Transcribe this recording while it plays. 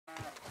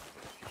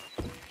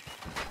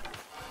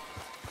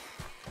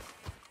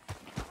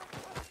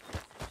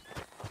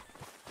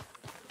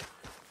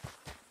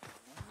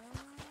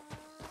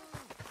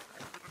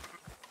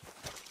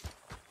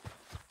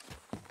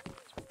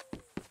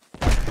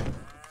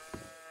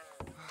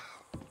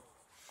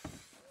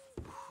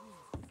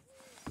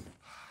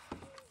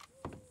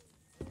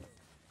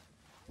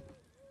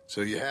So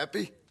you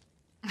happy?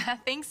 I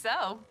think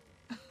so.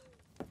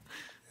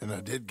 And I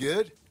did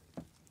good?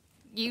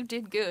 You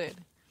did good.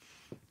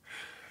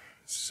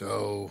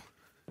 So...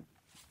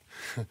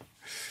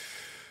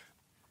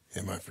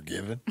 am I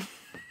forgiven?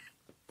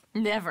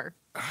 Never.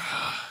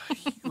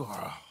 You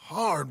are a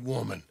hard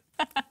woman.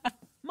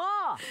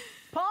 Ma!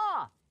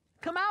 Pa!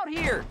 Come out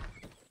here!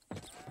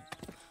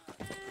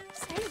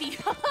 Sadie,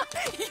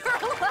 you're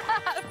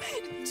alive!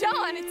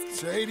 John, it's...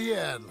 Sadie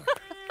Adler.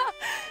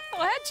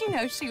 Well, how'd you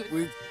know she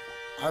was...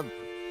 I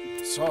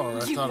saw her.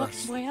 I You thought look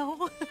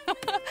well.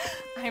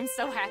 I'm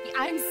so happy.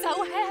 I'm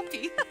so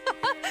happy.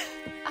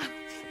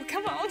 Well,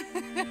 come on.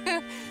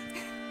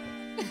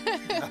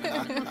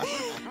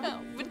 Oh,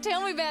 but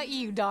tell me about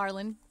you,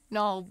 darling.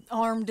 All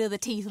armed to the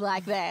teeth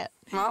like that.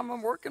 I'm a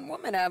working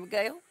woman,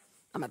 Abigail.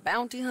 I'm a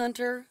bounty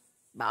hunter,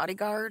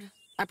 bodyguard.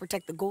 I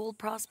protect the gold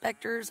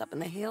prospectors up in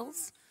the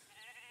hills.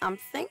 I'm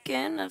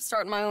thinking of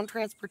starting my own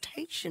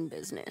transportation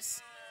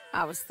business.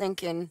 I was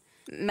thinking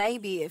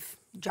maybe if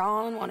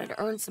John wanted to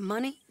earn some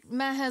money.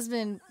 My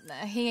husband,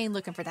 he ain't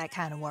looking for that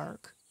kind of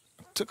work.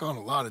 I took on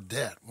a lot of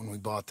debt when we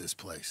bought this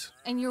place.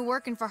 And you're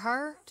working for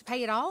her to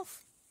pay it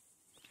off?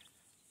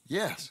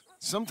 Yes,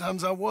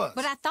 sometimes I was.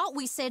 But I thought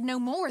we said no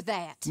more of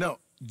that. No,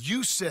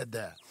 you said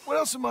that. What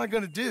else am I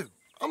gonna do?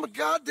 I'm a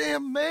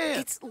goddamn man.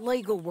 It's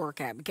legal work,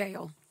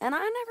 Abigail. And I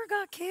never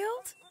got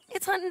killed.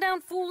 It's hunting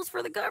down fools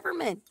for the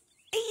government.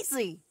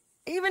 Easy.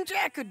 Even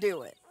Jack could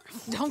do it.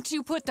 Don't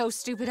you put those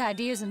stupid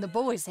ideas in the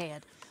boy's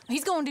head.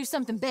 He's gonna do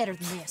something better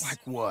than this. Like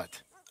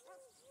what?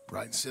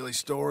 Writing silly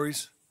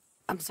stories?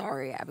 I'm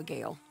sorry,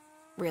 Abigail.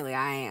 Really,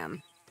 I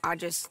am. I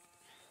just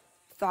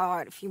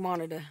thought if you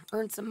wanted to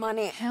earn some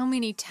money... How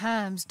many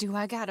times do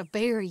I gotta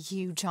bury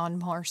you, John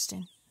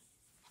Marston?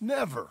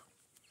 Never.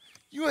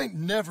 You ain't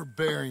never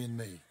burying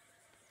me.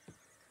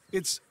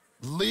 It's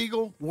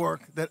legal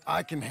work that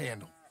I can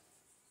handle.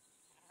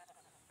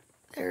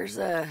 There's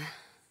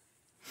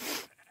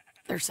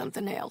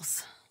something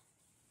else.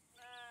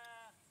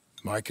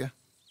 Micah?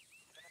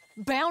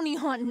 Bounty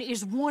hunting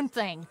is one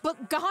thing,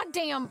 but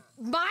goddamn,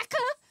 Micah?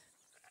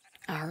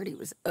 I heard he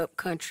was up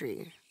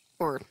country,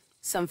 or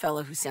some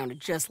fellow who sounded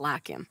just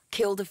like him.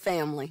 Killed a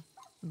family,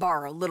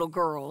 bar a little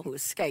girl who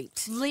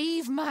escaped.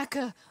 Leave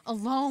Micah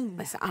alone.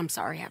 Listen, I'm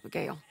sorry,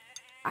 Abigail.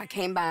 I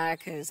came by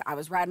because I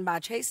was riding by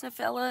chasing a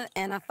fella,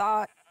 and I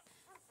thought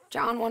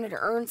John wanted to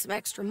earn some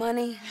extra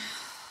money.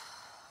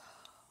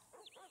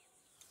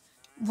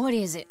 What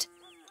is it?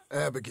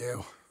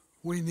 Abigail,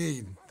 we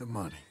need the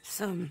money.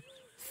 Some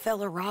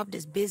fella robbed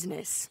his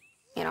business.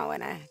 You know,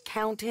 an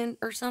accountant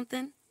or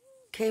something.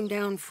 Came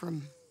down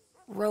from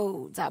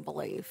Rhodes, I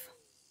believe.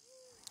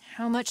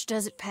 How much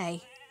does it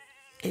pay?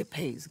 It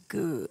pays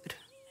good.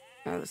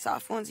 You know, the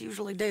soft ones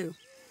usually do.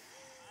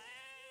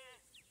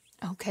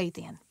 Okay,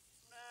 then.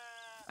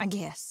 I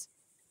guess.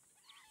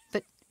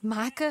 But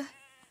Micah?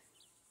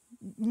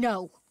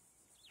 No.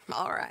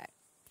 All right.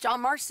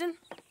 John Marston,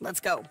 let's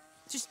go.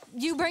 Just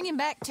you bring him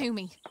back to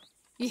me.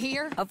 You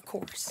hear? Of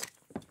course.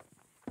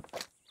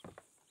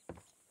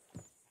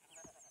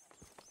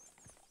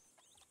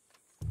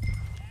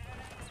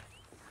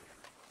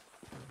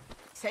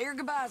 Say your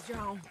goodbyes,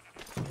 John.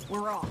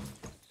 We're off.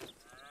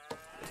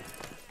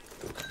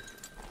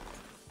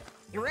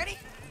 You ready?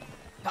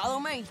 Follow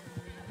me.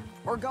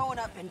 We're going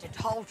up into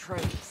tall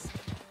trees.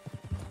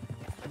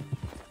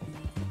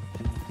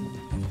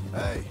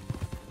 Hey,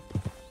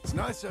 it's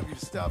nice of you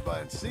to stop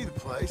by and see the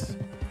place.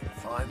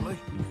 Finally.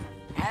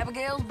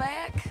 Abigail's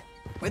back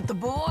with the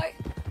boy.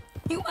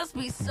 You must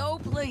be so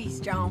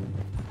pleased, John.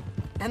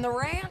 And the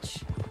ranch?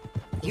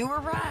 You were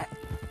right.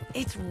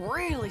 It's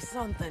really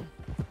something.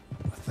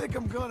 I think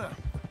I'm gonna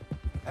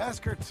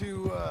ask her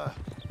to,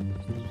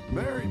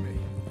 marry me.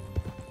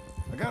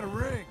 I got a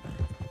ring.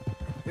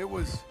 It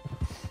was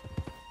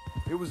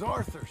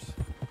Arthur's.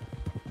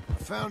 I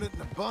found it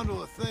in a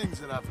bundle of things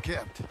that I've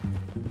kept.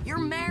 You're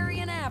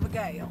marrying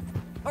Abigail.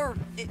 Or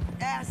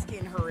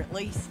asking her, at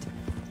least.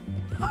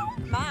 Oh,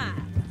 my.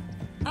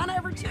 I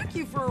never took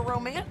you for a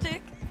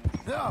romantic.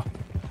 No,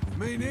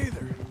 me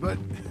neither. But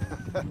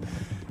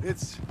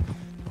it's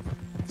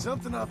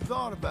something I've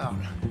thought about.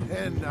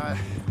 And I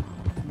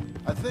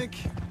think...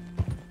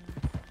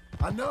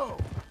 I know.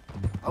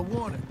 I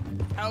want it.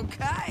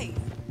 Okay.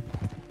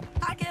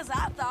 I guess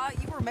I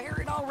thought you were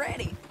married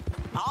already.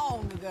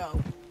 Long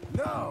ago.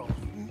 No,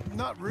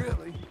 not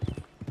really.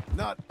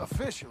 Not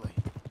officially.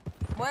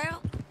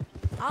 Well,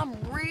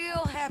 I'm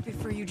real happy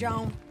for you,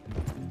 John.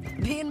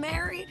 Being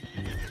married,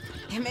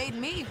 it made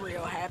me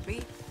real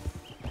happy.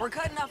 We're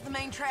cutting off the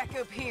main track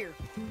up here,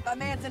 by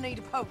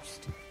Manzanita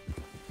Post.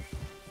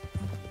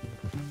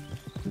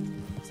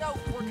 So,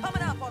 we're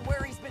coming up on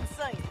where he's been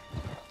seen.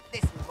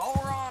 This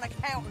moron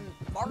accountant,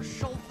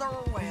 Marshall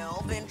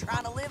Thurwell, been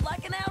trying to live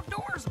like an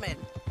outdoorsman.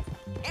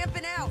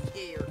 Camping out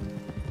here.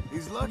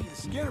 He's lucky the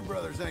Skinner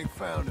brothers ain't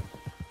found him.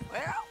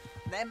 Well,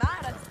 they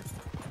might have.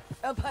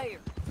 Up here.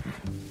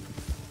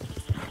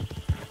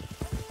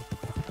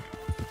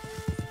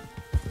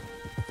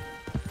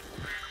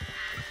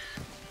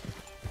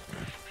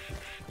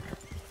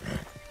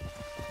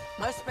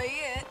 Must be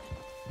it.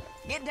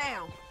 Get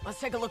down. Let's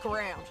take a look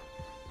around.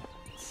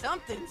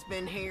 Something's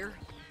been here.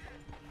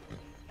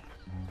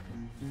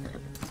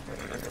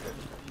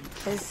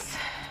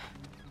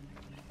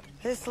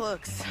 This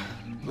looks...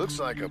 Looks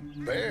like a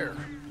bear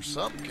or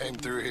something came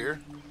through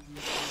here.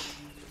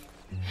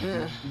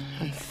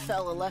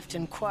 Fella left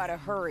in quite a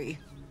hurry.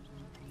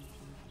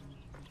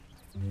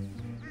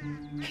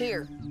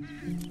 Here.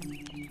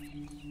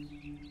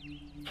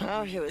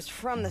 Oh, he was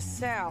from the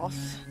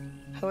south,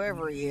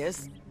 whoever he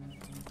is.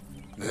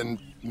 Then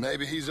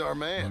maybe he's our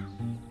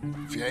man.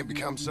 If he ain't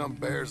become some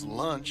bear's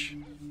lunch.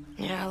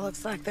 Yeah,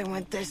 looks like they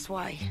went this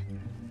way.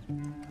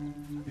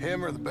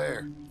 Him or the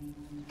bear?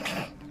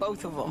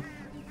 Both of them.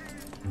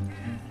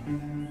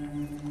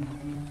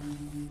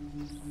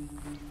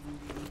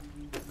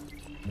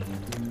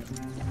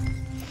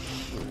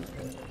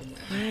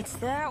 It's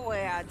that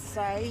way, I'd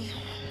say.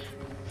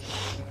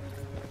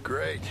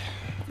 Great.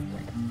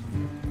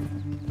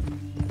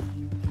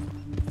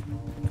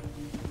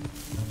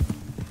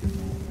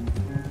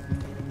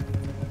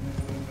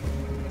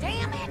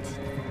 Damn it!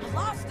 I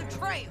lost the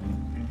trail.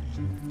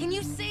 Can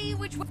you see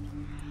which way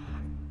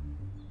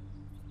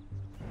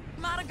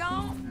might have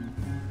gone?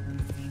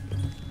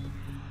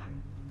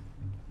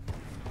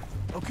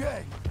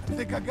 Okay, I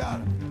think I got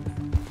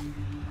him.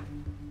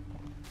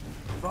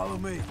 Follow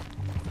me.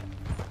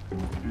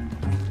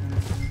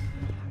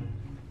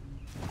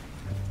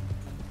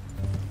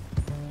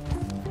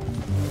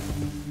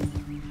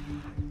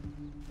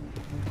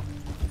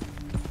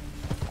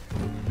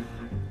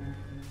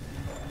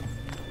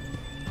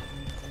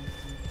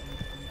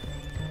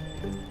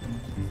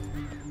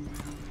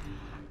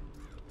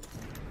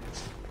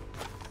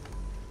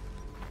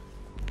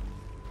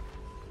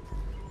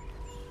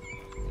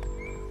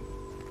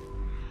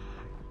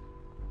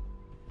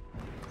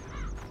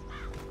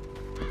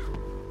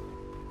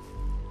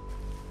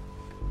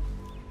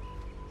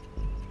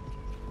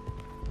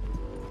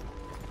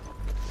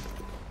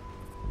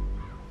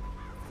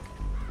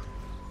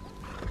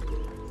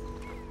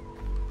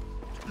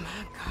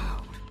 My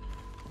God.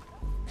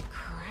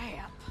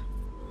 Crap.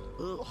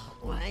 Ugh,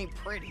 well, ain't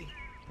pretty.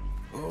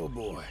 Oh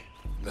boy.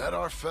 That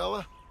our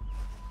fella?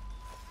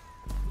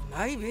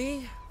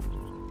 Maybe.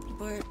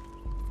 But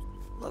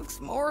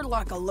looks more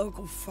like a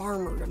local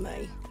farmer to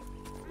me.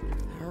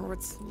 Or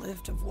what's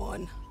left of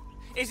one.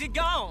 Is he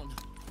gone?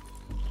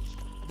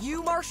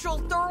 You Marshal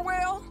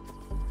Thurwell?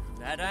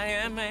 That I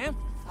am, ma'am.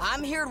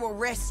 I'm here to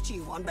arrest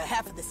you on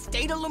behalf of the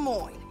state of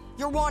Lemoyne.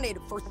 You're wanted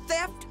for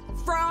theft,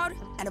 fraud,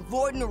 and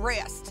avoiding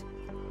arrest.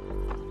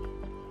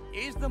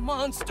 Is the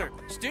monster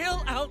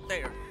still out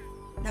there?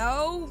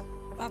 No,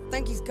 I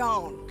think he's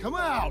gone. Come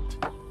out!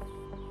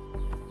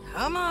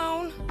 Come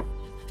on.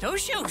 No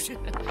shoes.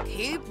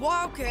 Keep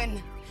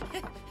walking.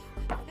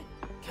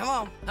 Come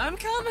on. I'm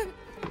coming.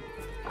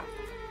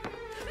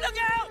 Look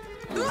out!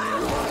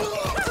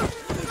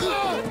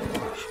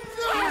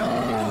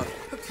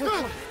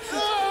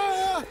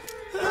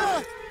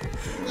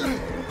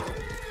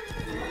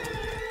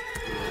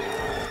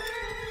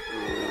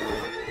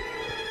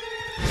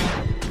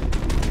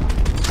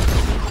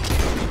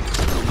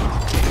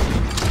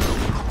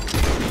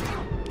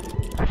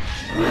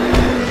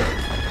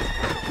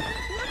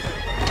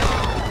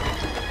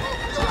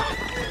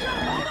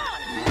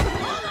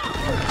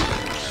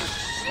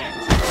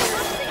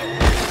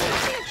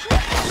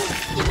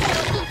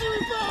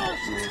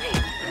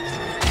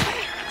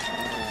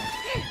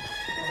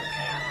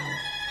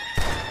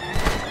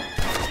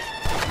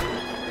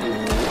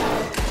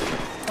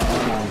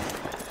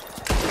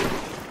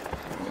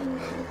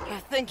 I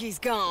think he's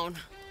gone.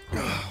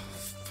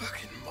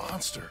 Fucking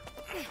monster.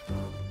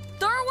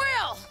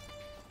 Thurwell!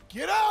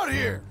 Get out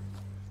here!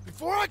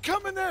 Before I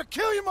come in there and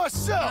kill you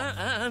myself!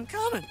 I'm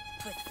coming.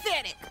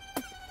 Pathetic.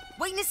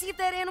 Waiting to see if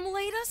that animal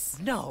ate us?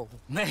 No,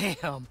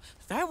 ma'am.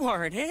 That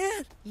weren't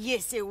it.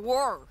 Yes, it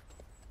were.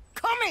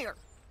 Come here.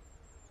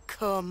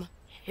 Come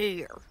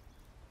here.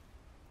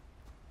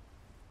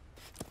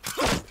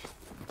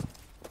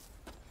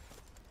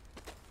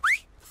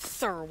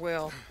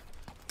 Thurwell,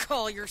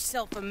 call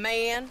yourself a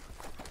man?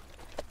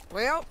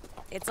 Well,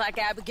 it's like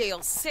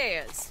Abigail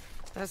says.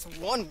 That's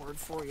one word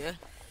for you.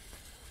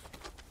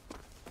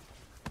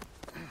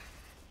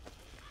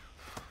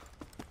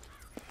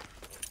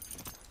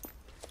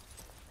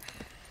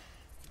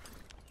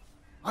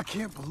 I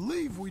can't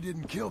believe we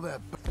didn't kill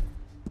that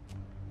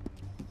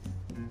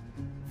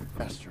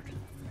bastard.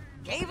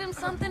 Gave him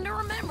something to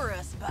remember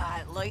us by,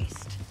 at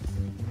least.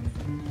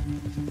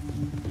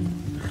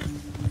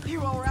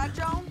 You all right,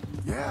 John?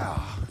 Yeah.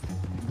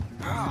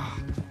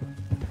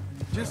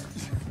 Just...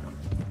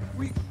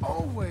 we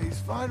always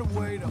find a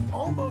way to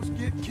almost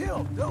get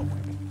killed, don't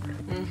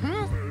we?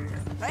 Mm-hmm.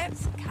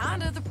 That's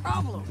kind of the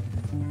problem.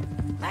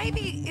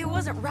 Maybe it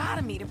wasn't right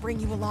of me to bring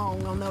you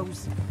along on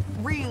those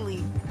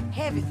really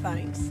heavy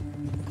things.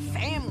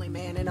 Family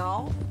man and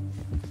all.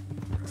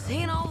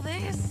 Seeing all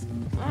this,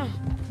 I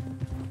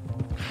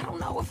don't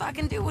know if I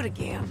can do it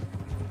again.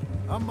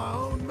 I'm my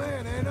own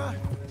man, ain't I?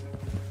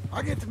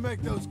 I get to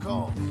make those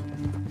calls.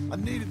 I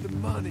needed the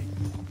money.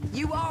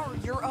 You are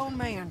your own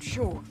man,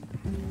 sure.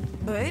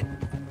 But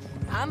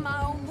I'm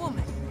my own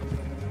woman.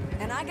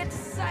 And I get to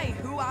say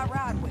who I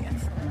ride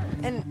with.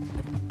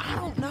 And I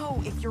don't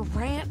know if your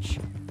ranch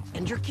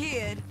and your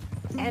kid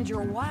and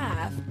your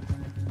wife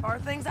are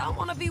things I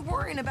want to be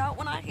worrying about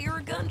when I hear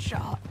a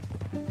gunshot.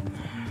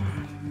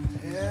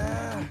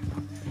 Yeah,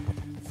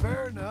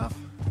 fair enough.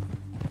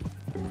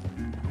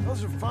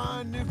 Those are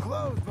fine new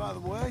clothes, by the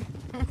way.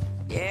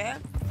 Yeah?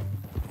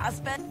 I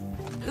spent...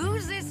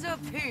 Who's this up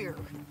here?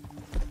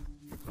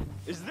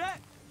 Is that...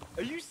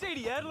 Are you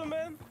Sadie Adler,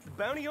 man?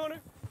 Bounty hunter?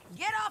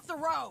 Get off the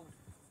road!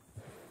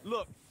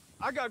 Look,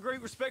 I got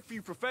great respect for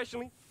you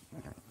professionally,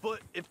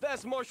 but if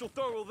that's Marshal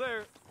Thurl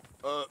there,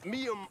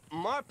 me and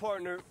my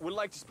partner would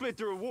like to split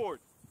the reward.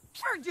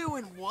 For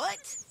doing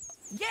what?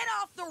 Get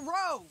off the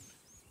road!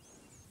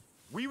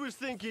 We was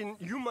thinking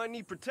you might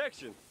need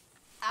protection.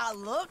 I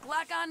look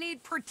like I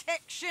need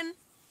protection?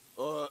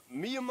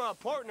 Me and my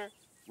partner,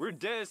 we're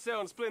dead set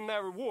on splitting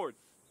that reward.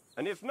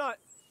 And if not,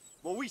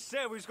 well, we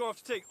said we was gonna have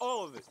to take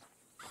all of it.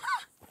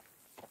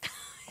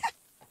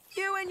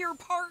 You and your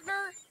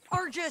partner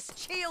are just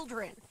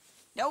children.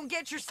 Don't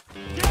get your...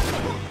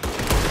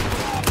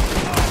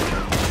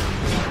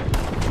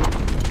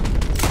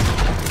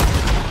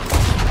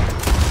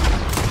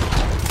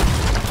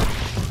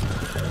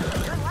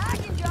 You're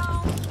lagging,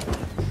 John.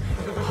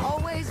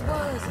 Always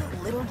was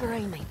a little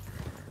dreamy.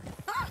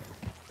 Huh.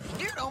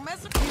 You don't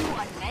mess with you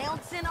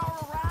announcing our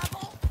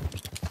arrival.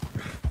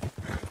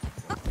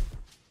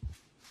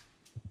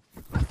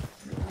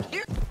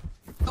 You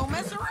don't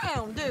mess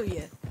around, do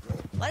you?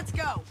 Let's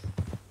go.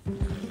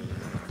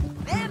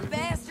 Them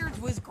bastards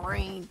was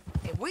green.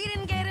 If we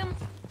didn't get him,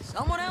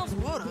 someone else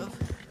would've.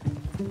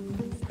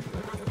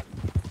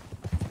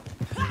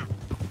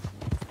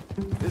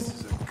 This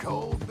is a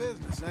cold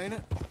business, ain't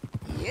it?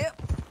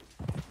 Yep.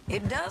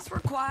 It does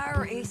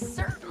require a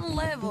certain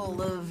level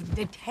of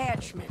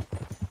detachment.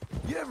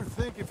 You ever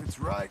think if it's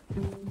right?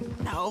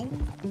 No.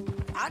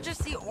 I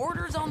just see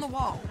orders on the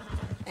wall,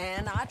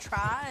 and I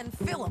try and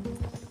fill them.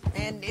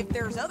 And if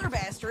there's other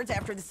bastards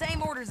after the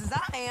same orders as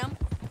I am,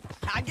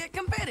 I get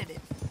competitive.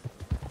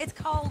 It's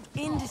called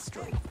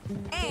industry.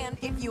 And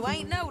if you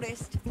ain't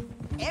noticed,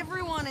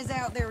 everyone is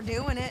out there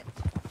doing it.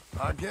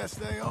 I guess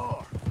they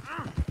are.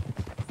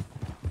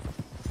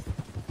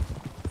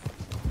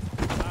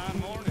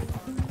 Morning.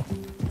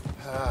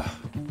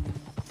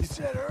 You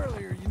said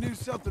earlier you knew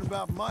something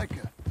about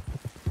Micah.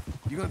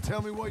 You gonna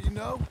tell me what you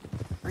know?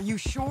 Are you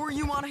sure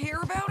you want to hear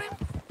about him?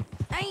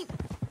 Ain't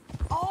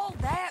all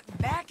that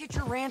back at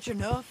your ranch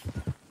enough?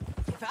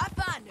 If I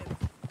find him,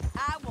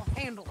 I will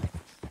handle it.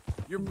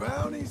 Your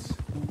bounties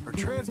or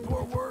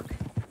transport work?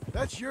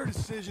 That's your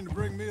decision to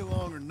bring me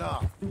along or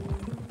not.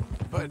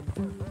 But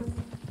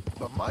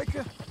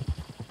Micah?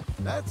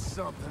 That's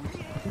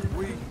something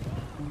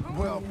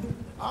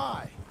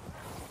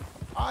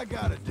I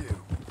gotta do.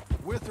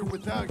 With or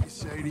without you,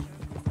 Sadie.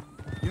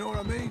 You know what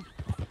I mean?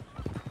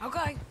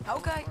 Okay.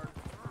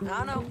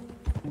 I know.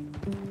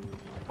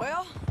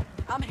 Well,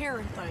 I'm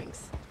hearing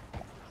things.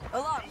 A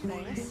lot of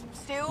things.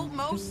 Still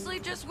mostly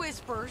just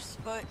whispers,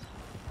 but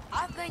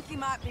I think you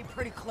might be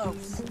pretty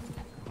close.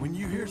 When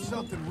you hear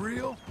something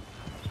real,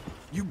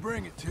 you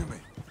bring it to me.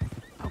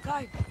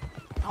 Okay,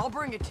 I'll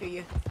bring it to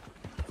you.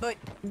 But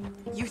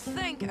you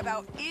think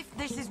about if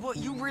this is what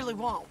you really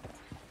want.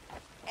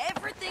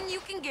 Everything you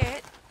can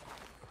get,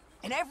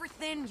 and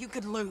everything you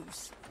could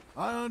lose.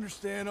 I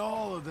understand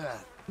all of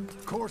that.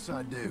 Of course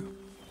I do.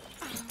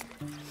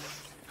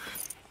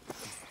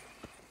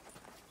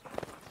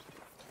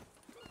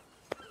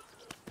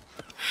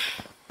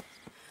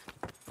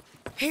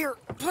 Here,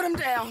 put him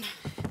down.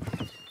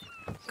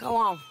 Go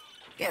on,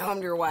 get home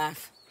to your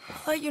wife.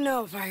 I'll let you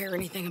know if I hear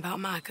anything about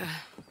Micah.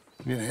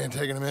 You need a hand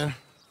taking him in?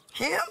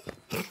 Him?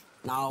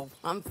 No,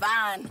 I'm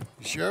fine.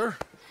 You sure?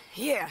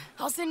 Yeah,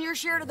 I'll send your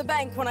share to the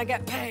bank when I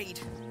get paid.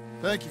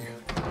 Thank you.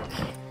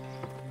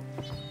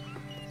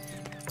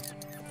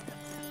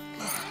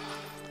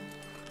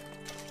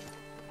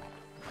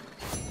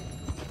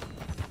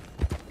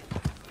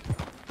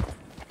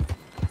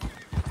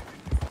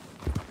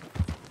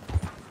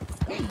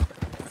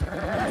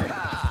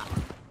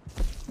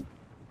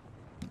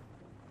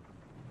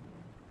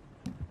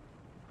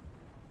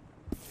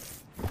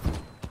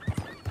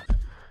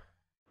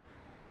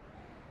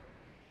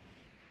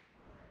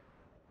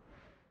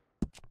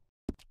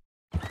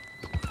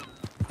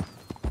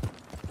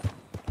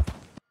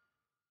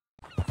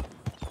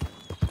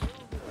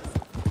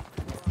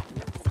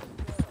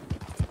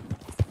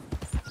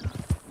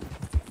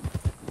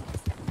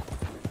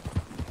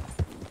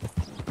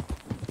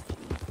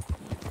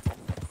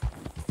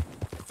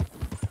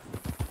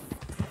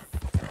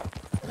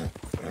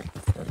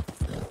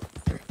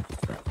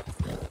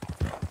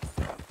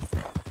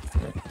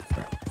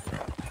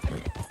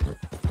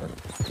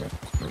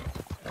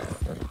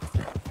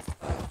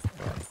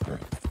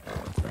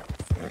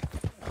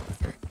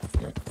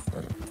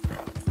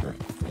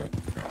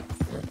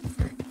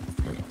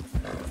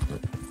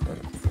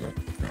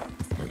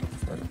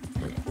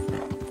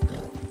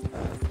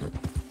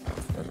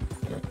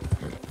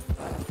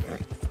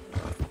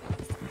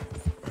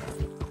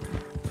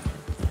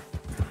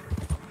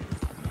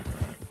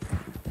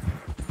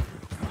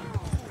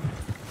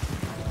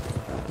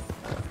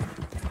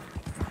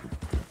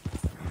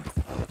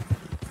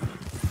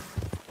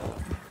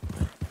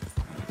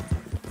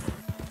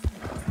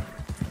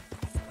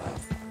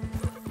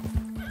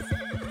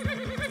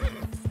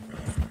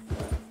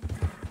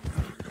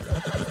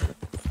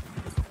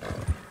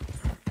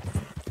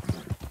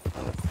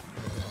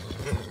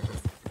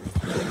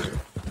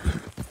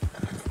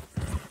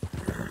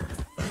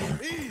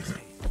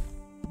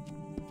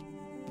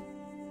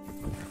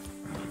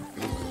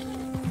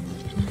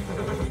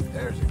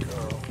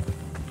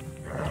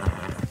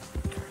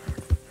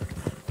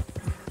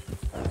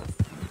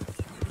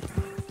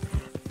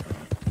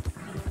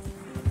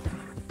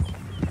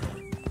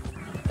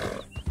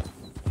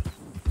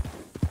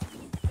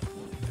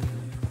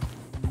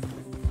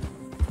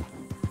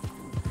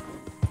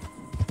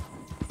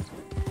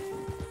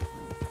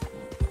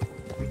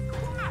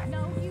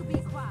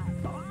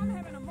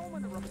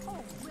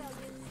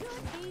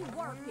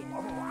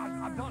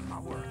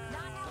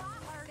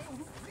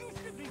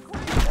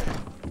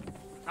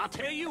 I'll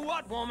tell you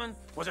what, woman,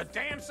 was a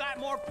damn sight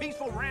more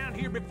peaceful around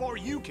here before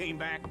you came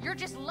back. You're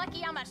just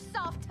lucky I'm a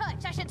soft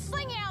touch. I should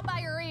sling you out by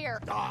your ear.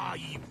 Ah,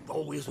 you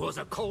always was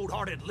a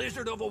cold-hearted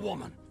lizard of a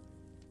woman.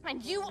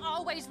 And you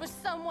always was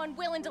someone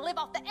willing to live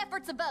off the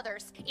efforts of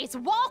others. It's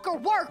walk or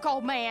work,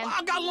 old man.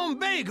 I got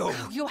lumbago.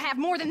 You'll have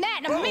more than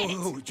that in a minute.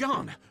 Oh,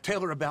 John,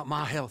 tell her about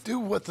my health. Do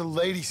what the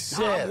lady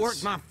says. I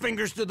worked my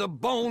fingers to the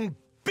bone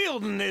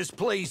building this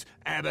place,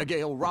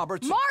 Abigail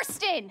Roberts.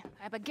 Marston!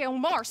 Abigail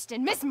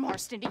Marston. Miss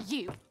Marston to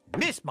you.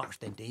 Miss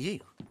Marston to you.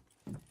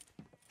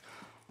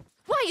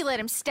 Why you let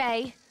him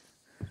stay?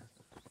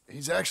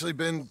 He's actually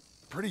been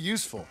pretty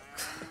useful,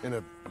 in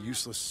a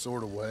useless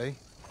sort of way.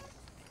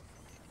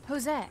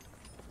 Who's that?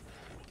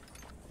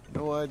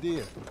 No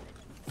idea.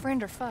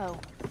 Friend or foe?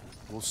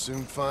 We'll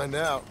soon find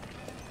out.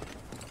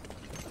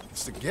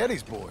 It's the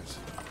Geddes boys.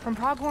 From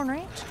Pronghorn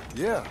Ranch?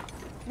 Yeah.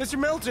 Mr.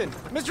 Milton!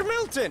 Mr.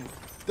 Milton!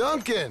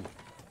 Duncan!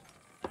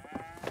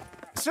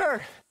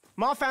 Sir,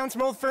 Ma found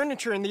some old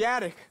furniture in the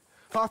attic.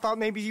 Pa thought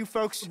maybe you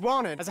folks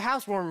wanted as a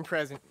housewarming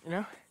present, you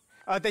know?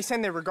 They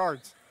send their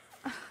regards.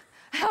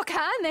 How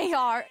kind they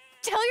are.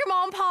 Tell your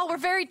mom and pa we're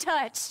very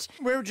touched.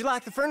 Where would you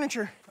like the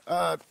furniture?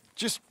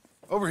 Just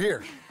over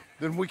here.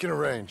 Then we can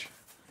arrange.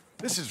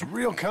 This is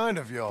real kind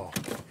of y'all.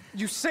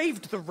 You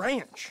saved the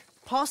ranch.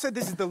 Pa said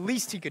this is the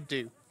least he could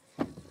do.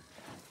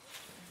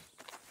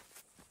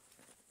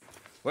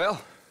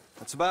 Well,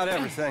 that's about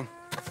everything.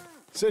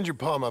 Send your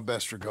pa my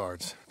best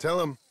regards.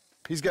 Tell him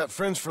he's got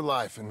friends for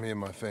life in me and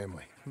my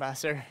family. Bye,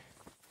 sir.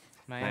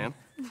 Ma'am.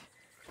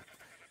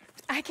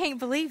 I can't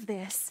believe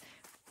this.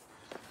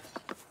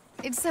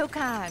 It's so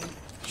kind.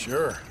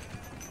 Sure.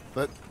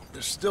 But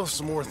there's still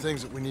some more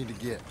things that we need to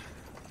get.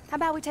 How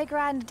about we take a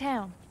ride into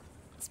town?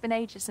 It's been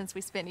ages since we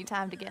spent any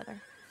time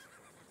together.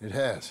 It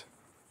has.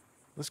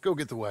 Let's go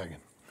get the wagon.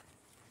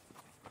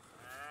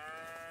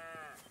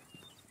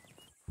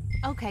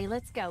 Okay,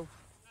 let's go.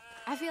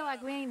 I feel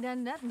like we ain't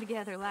done nothing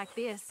together like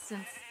this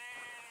since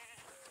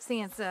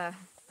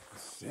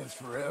Since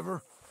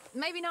forever?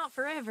 maybe not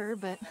forever,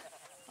 but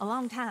a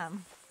long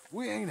time.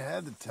 We ain't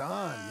had the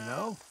time, you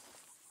know?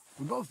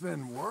 We've both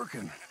been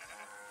working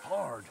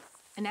hard.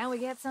 And now we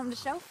got something to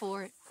show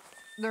for it.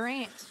 The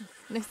ranch,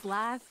 this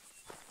life.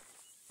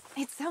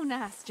 It's so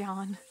nice,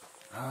 John.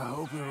 I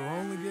hope it'll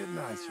only get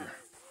nicer.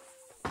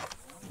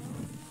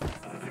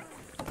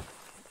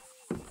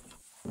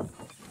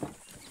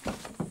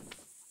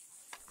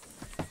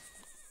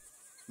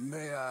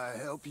 May I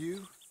help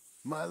you,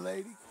 my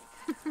lady?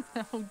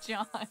 Oh,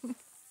 John.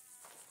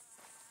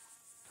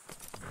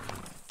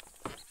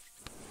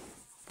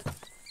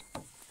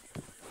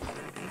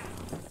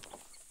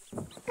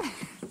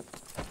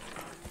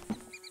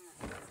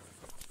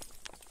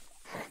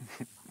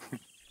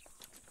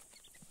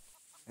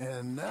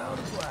 And now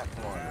to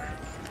Blackwater.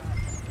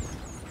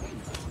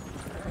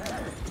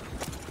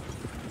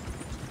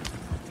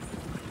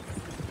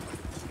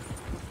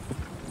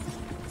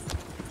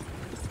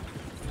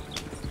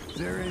 Is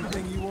there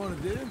anything you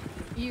want to do?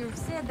 You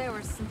said there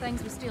were some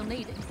things we still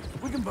needed.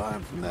 We can buy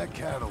them from that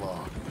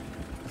catalog.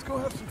 Let's go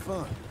have some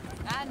fun.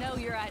 I know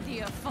your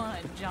idea of fun,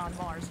 John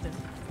Marston.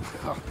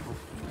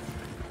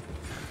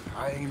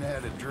 I ain't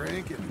had a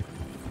drink and,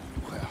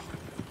 well,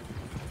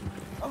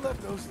 I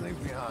left those things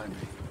behind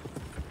me.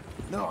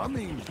 No, I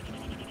mean,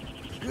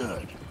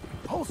 good,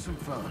 wholesome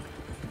fun.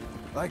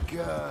 Like,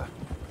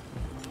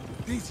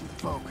 decent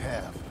folk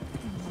have.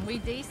 We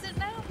decent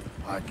now?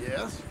 I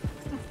guess.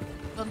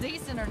 Well,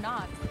 decent or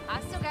not,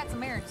 I still got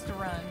some errands to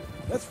run.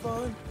 That's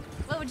fine.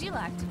 What would you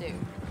like to do?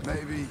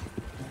 Maybe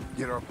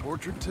get our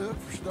portrait took,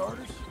 for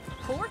starters?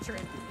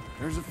 Portrait?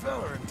 There's a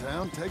fella in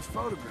town takes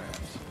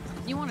photographs.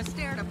 You want to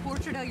stare at a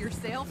portrait of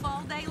yourself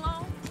all day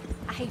long?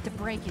 I hate to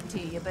break it to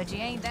you, but you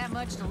ain't that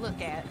much to look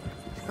at.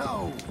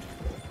 No,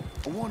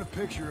 I want a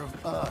picture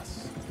of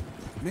us.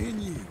 Me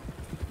and you.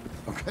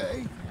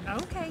 Okay?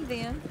 Okay,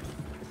 then.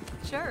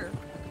 Sure.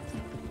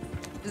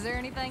 Is there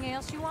anything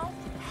else you want?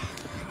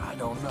 I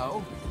don't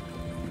know.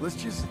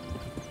 Let's just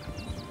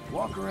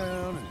walk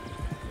around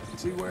and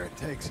see where it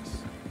takes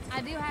us.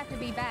 I do have to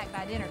be back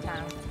by dinner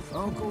time.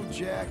 Uncle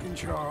Jack and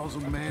Charles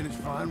will manage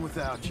fine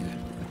without you.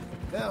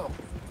 Hell,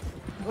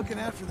 looking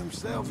after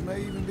themselves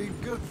may even be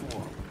good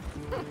for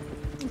them.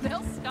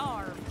 They'll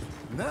starve.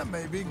 And that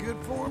may be good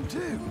for them,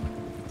 too.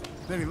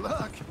 With any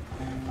luck,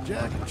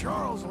 Jack and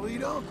Charles will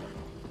eat Uncle.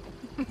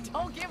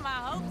 Don't get my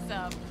hopes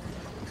up.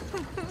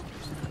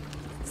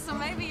 So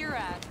maybe you're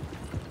right.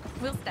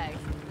 We'll stay.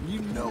 You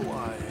know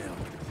I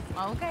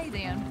am. Okay,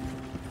 then.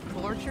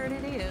 Portrait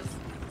it is.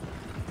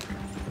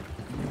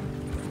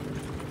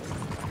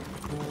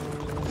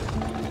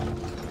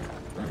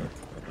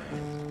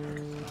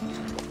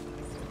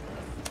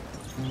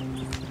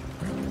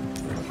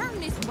 Turn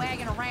this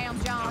wagon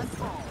around, John.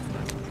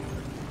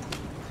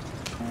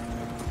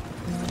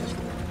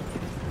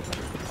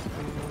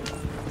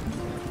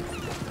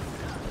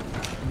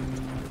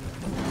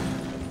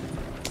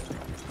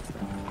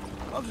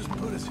 I'll just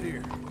put us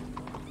here.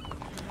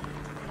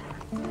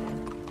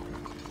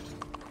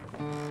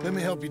 Let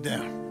me help you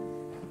down.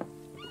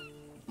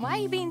 Why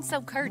are you being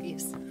so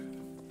courteous?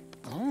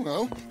 don't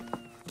know.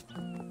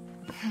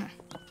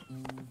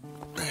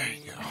 There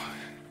you go.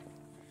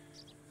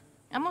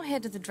 I'm gonna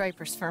head to the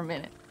Drapers for a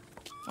minute.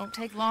 Won't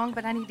take long,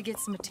 but I need to get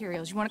some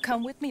materials. You want to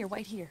come with me or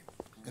wait here?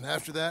 And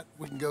after that,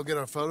 we can go get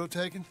our photo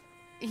taken?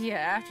 Yeah,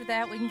 after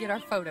that, we can get our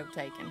photo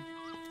taken.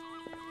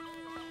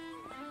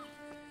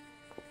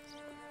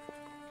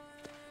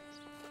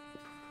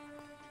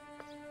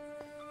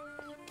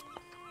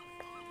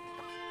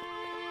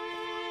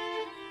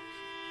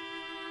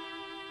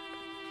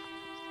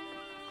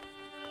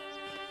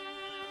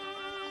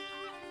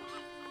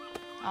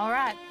 All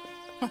right,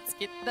 let's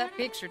get that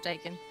picture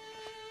taken.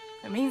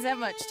 It means that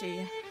much to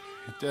you.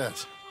 It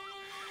does.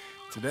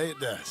 Today it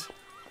does.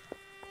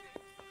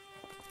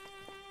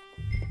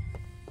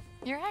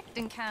 You're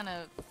acting kind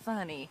of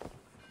funny.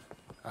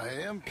 I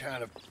am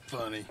kind of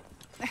funny.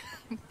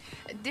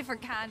 A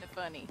different kind of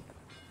funny.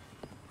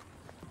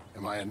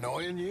 Am I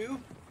annoying you?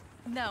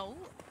 No.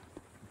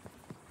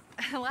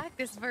 I like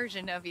this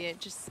version of you. It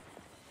just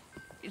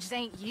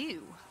ain't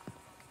you.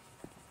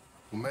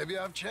 Well, maybe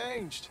I've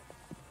changed.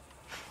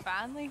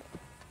 Finally?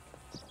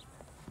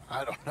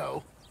 I don't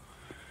know.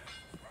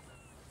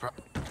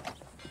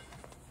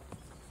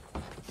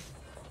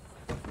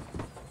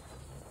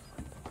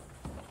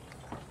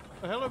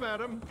 Hello,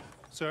 madam.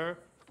 Sir.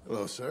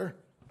 Hello, sir.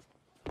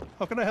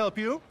 How can I help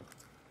you?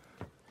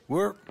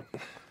 We'd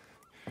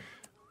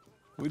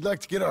like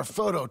to get our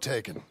photo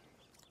taken.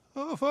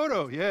 Oh, a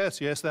photo.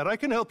 Yes, that I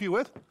can help you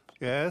with.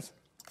 Yes.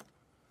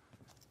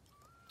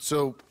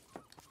 So,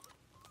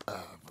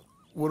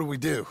 what do we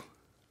do?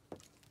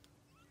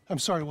 I'm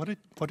sorry, what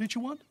did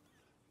you want?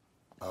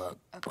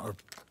 Our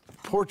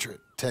portrait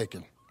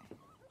taken.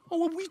 Oh,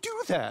 well, we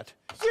do that.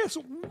 Yes,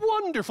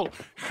 wonderful.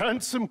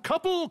 Handsome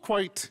couple,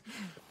 quite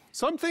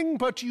something,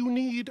 but you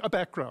need a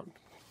background.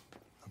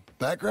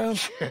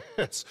 Background?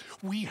 Yes,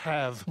 we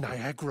have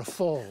Niagara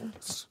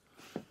Falls,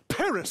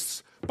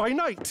 Paris by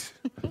night.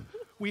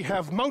 We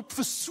have Mount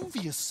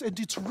Vesuvius and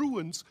its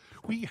ruins.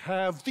 We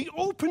have the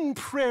open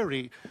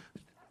prairie.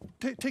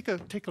 Take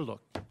a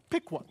look.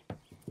 Pick one.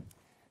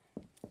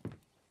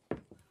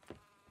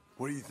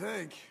 What do you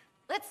think?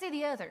 Let's see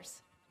the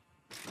others.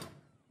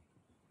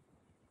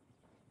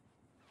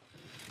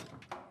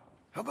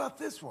 How about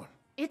this one?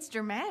 It's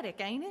dramatic,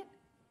 ain't it?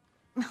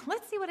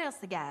 Let's see what else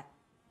they got.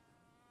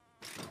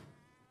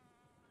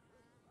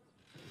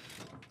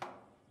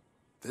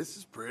 This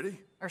is pretty.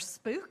 Or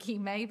spooky,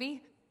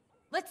 maybe.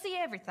 Let's see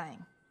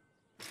everything.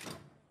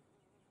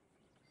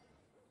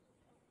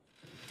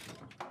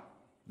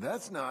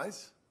 That's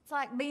nice. It's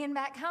like being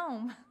back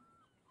home.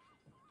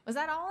 Was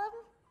that all of them?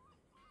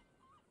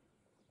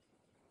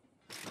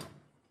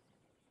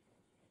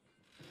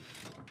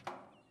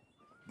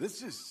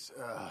 This is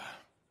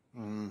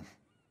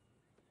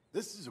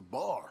a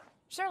bar.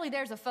 Surely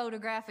there's a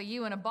photograph of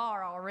you in a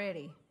bar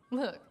already.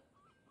 Look,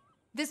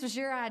 this was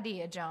your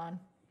idea, John.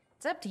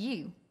 It's up to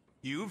you.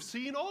 You've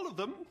seen all of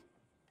them.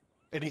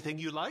 Anything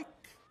you like?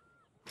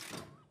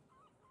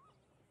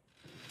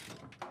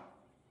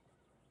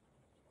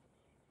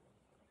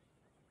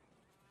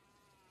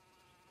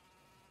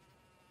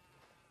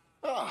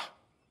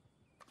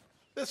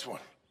 This one.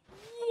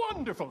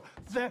 Wonderful.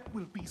 That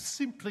will be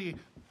simply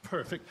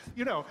perfect.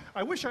 You know,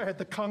 I wish I had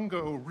the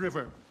Congo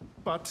River,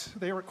 but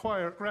they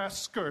require grass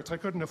skirts. I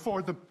couldn't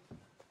afford them.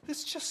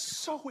 It's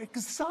just so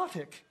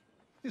exotic.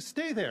 You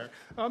stay there.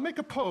 Make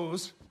a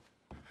pose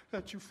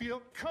that you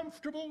feel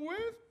comfortable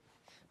with.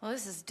 Well,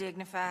 this is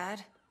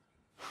dignified.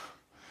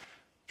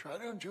 Try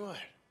to enjoy it.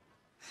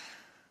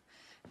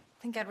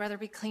 I think I'd rather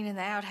be cleaning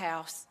the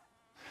outhouse.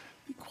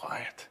 Be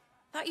quiet.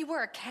 Thought you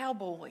were a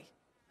cowboy,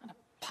 not a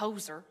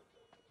poser.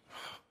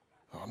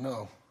 Oh,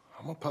 no.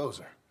 I'm a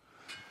poser.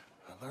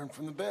 I learned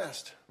from the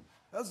best.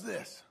 How's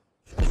this?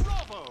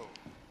 Bravo!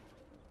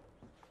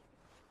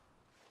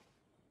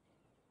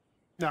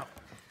 Now,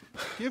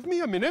 give me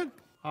a minute.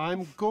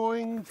 I'm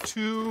going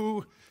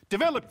to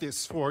develop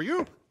this for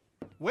you.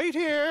 Wait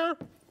here.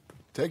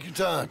 Take your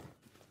time.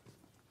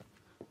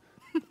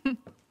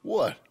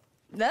 What?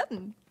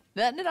 Nothing.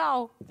 Nothing at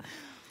all.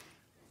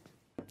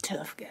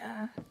 Tough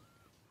guy.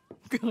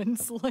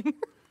 Gunslinger.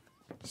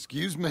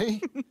 Excuse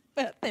me?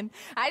 Nothing.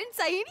 I didn't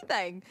say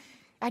anything.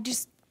 I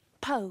just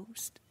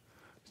posed.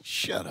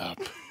 Shut up.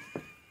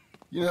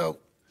 You know,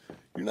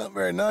 you're not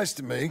very nice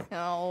to me.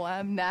 Oh,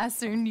 I'm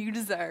nicer than you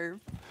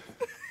deserve.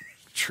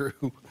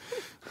 True.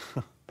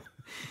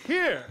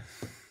 Here.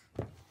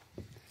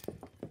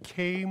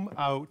 Came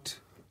out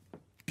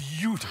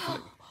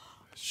beautifully.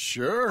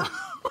 Sure.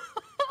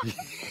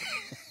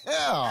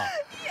 Yeah.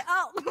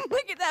 Oh,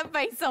 look at that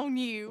face on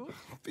you.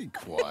 Be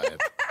quiet.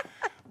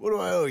 What do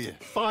I owe you?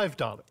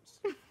 $5.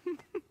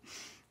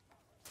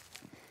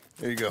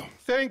 There you go.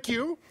 Thank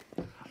you.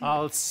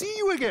 I'll see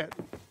you again.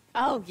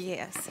 Oh,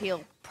 yes.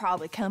 He'll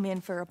probably come in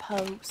for a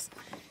pose.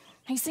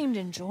 He seemed to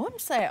enjoy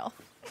himself.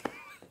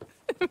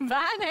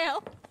 Bye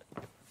now.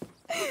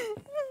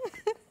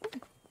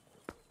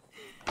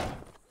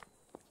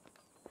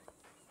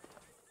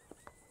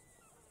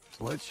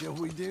 What shall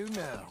we do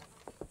now?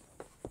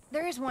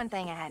 There is one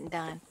thing I hadn't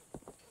done.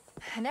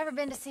 I've never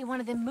been to see one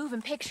of them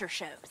moving picture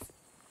shows.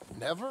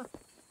 Never?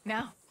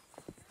 No.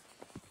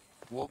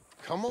 Well,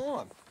 come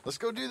on. Let's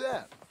go do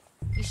that.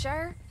 You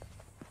sure?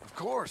 Of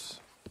course.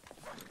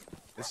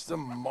 It's the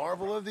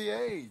marvel of the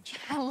age.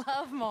 I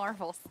love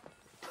marvels.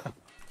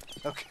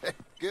 Okay,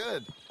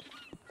 good.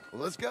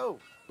 Well, let's go.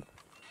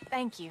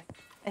 Thank you.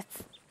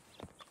 It's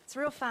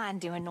real fine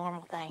doing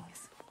normal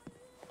things.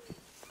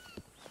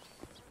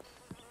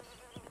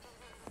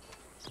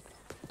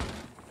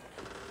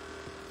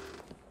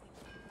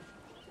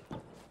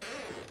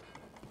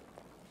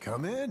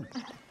 Come in.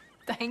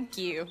 Thank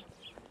you.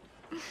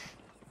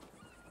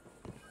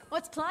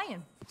 What's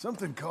playing?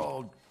 Something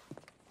called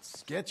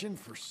Sketching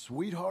for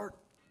Sweetheart,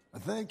 I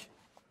think.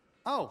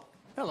 Oh,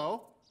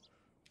 hello.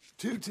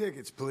 2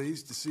 tickets,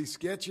 please, to see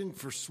Sketching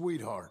for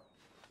Sweetheart.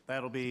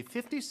 That'll be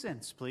 50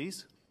 cents,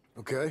 please.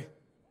 Okay.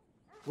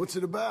 What's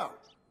it about?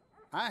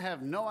 I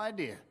have no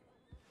idea.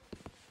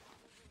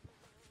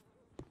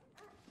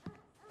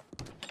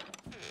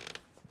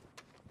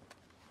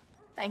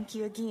 Thank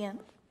you again.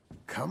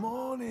 Come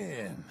on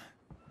in.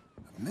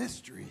 A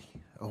mystery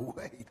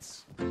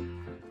awaits.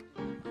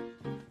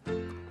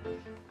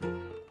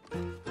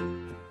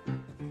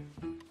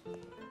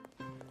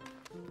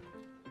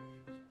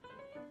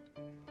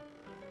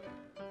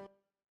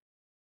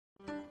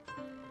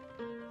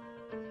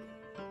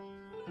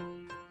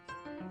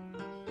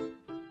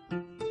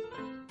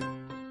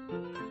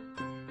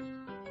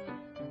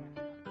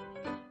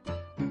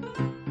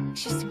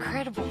 It's just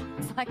incredible.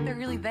 It's like they're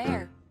really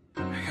there.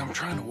 Hey, I'm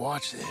trying to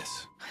watch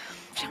this.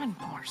 John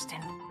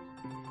Marston.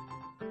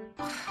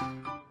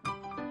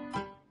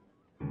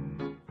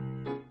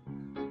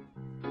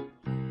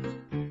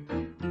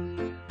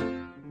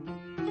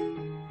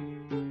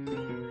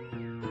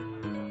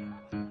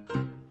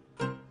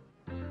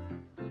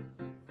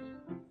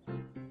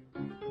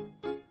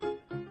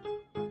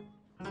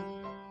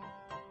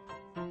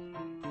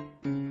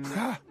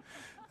 Ha!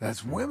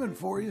 That's women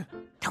for you.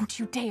 Don't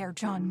you dare,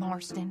 John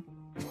Marston.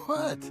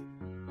 What?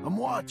 I'm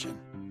watching.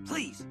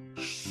 Please.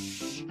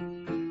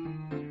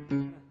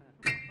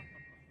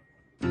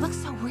 Looks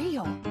so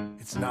real.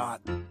 It's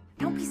not.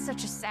 Don't be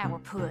such a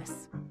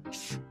sourpuss.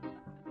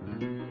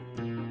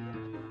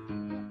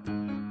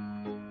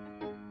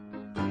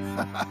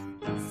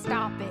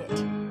 Stop it.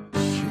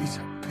 She's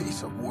a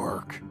piece of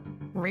work.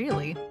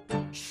 Really?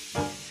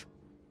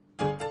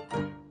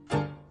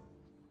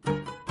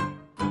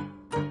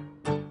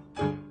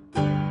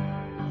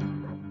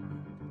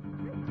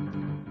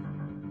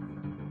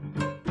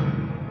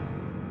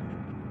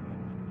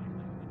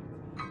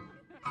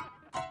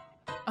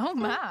 Oh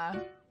my.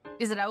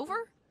 Is it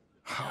over?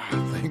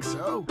 I think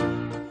so.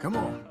 Come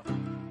on.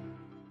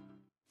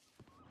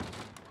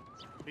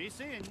 Be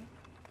seeing you.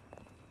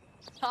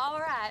 All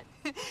right.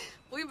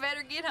 We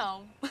better get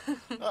home.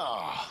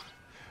 Ah,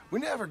 we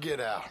never get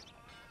out.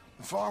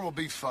 The farm will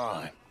be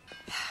fine.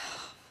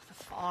 The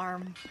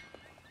farm.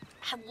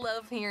 I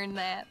love hearing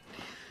that.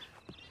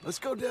 Let's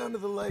go down to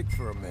the lake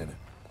for a minute.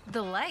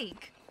 The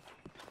lake?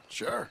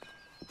 Sure.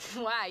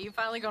 Why, you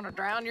finally gonna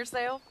drown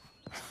yourself?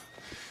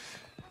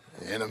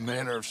 In a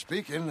manner of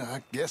speaking,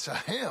 I guess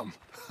I am.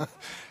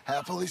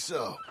 Happily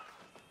so.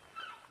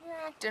 You're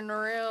acting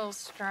real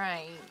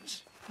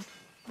strange.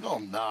 No,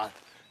 I'm not.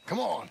 Come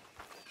on.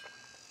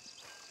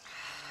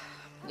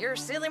 You're a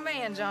silly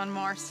man, John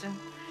Marston.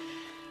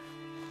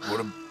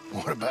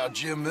 What about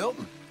Jim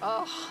Milton?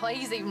 Oh,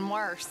 he's even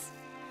worse.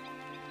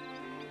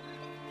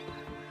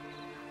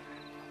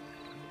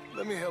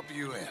 Let me help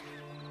you in.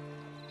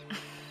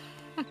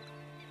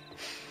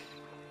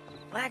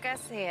 Like I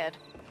said,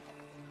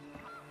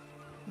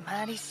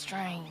 mighty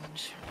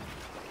strange.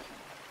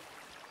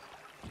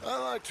 I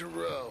like to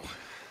row.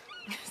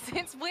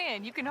 Since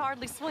when? You can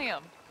hardly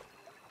swim.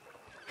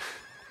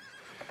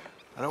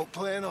 I don't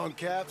plan on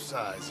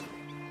capsizing.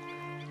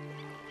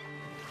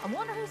 I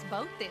wonder whose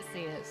boat this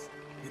is.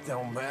 It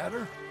don't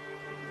matter.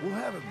 We'll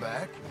have it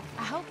back.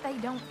 I hope they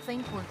don't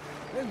think we're...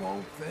 They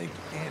won't think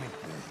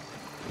anything.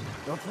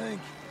 Don't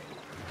think.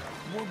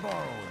 We're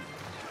borrowing.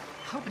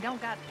 Hope it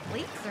don't got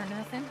leaks or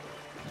nothing.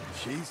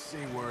 She's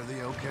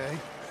seaworthy, okay?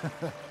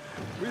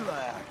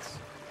 Relax.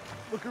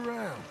 Look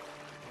around.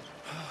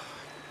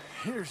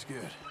 Here's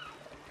good.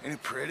 Ain't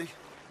it pretty?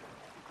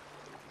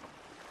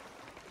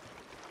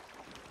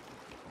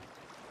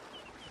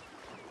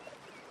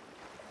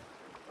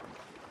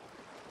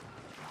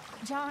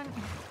 John,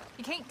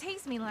 you can't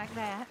tease me like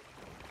that.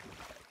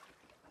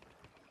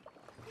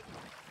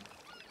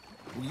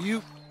 Will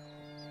you...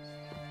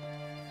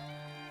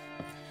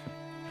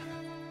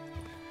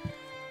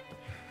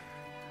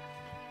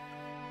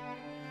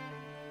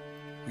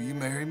 Will you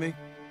marry me?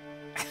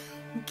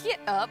 Get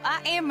up.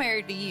 I am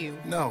married to you.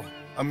 No,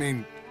 I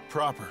mean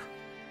proper.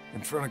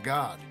 In front of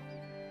God.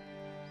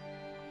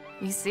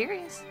 You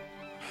serious?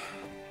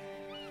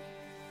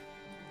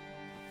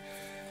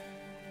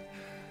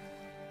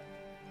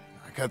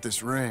 I got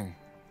this ring.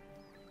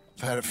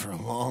 I've had it for a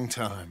long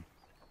time.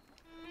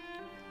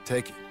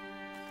 Take it.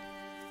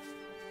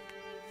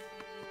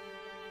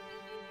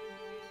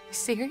 You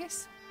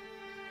serious?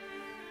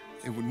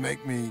 it would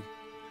make me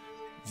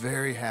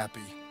very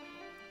happy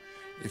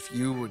if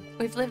you would...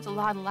 We've lived a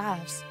lot of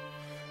lives.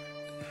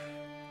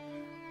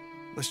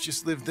 Let's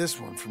just live this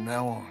one from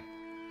now on.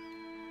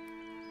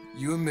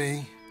 You and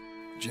me,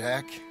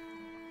 Jack,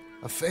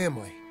 a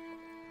family,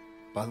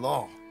 by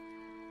law.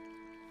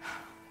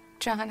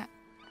 John,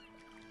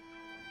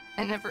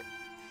 I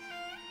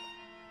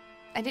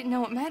didn't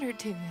know it mattered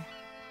to you.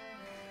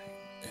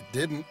 It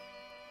didn't.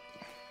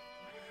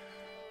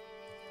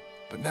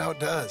 But now it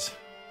does.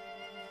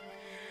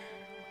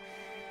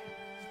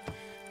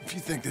 If you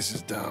think this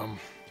is dumb,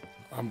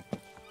 I'm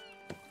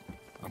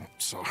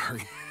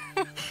sorry.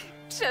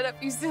 Shut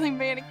up, you silly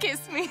man, and kiss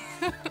me.